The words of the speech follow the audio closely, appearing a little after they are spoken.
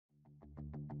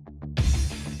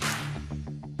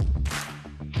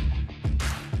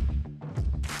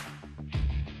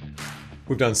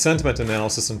We've done sentiment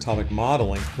analysis and topic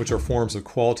modeling, which are forms of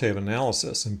qualitative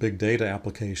analysis and big data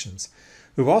applications.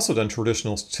 We've also done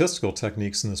traditional statistical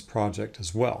techniques in this project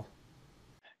as well.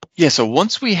 Yeah, so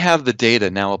once we have the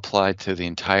data now applied to the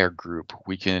entire group,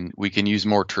 we can use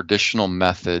more traditional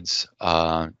methods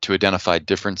to identify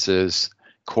differences,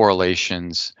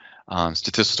 correlations,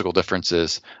 statistical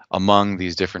differences among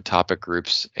these different topic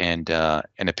groups and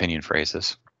opinion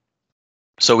phrases.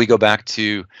 So we go back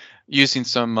to using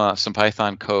some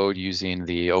Python code, using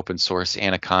the open source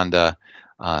Anaconda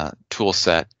tool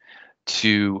set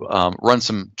to run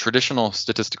some traditional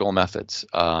statistical methods,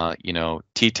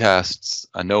 t-tests,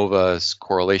 ANOVAs,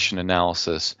 correlation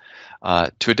analysis,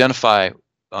 to identify,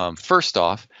 first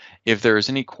off, if there is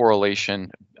any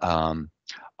correlation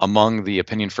among the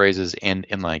opinion phrases and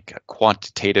in like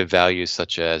quantitative values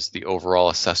such as the overall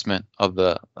assessment of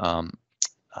the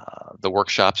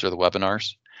workshops or the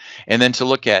webinars, and then to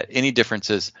look at any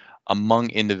differences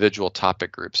among individual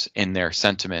topic groups in their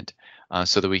sentiment,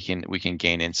 so that we can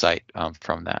gain insight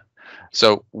from that.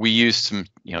 So we use some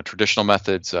traditional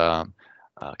methods,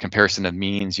 comparison of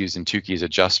means using Tukey's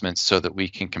adjustments, so that we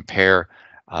can compare,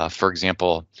 for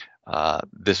example,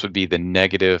 this would be the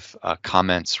negative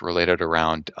comments related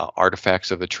around artifacts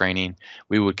of the training.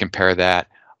 We would compare that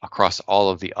across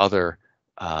all of the other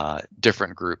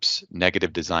different groups: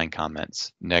 negative design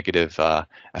comments, negative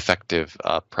effective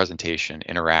presentation,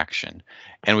 interaction,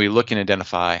 and we look and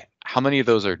identify how many of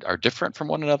those are different from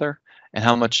one another and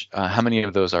how many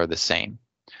of those are the same.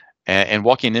 And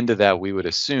walking into that, we would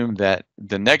assume that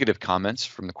the negative comments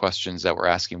from the questions that we're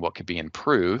asking what could be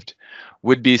improved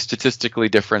would be statistically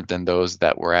different than those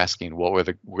that we're asking what were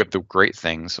the great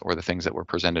things or the things that were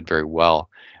presented very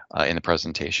well in the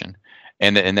presentation.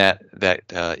 And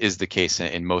that is the case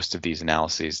in most of these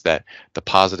analyses, that the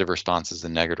positive responses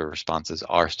and negative responses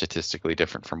are statistically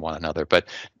different from one another. But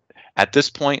at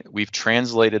this point, we've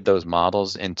translated those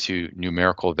models into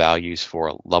numerical values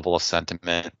for level of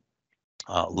sentiment,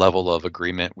 level of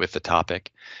agreement with the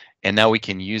topic, and now we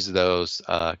can use those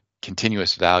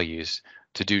continuous values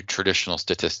to do traditional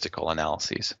statistical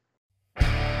analyses.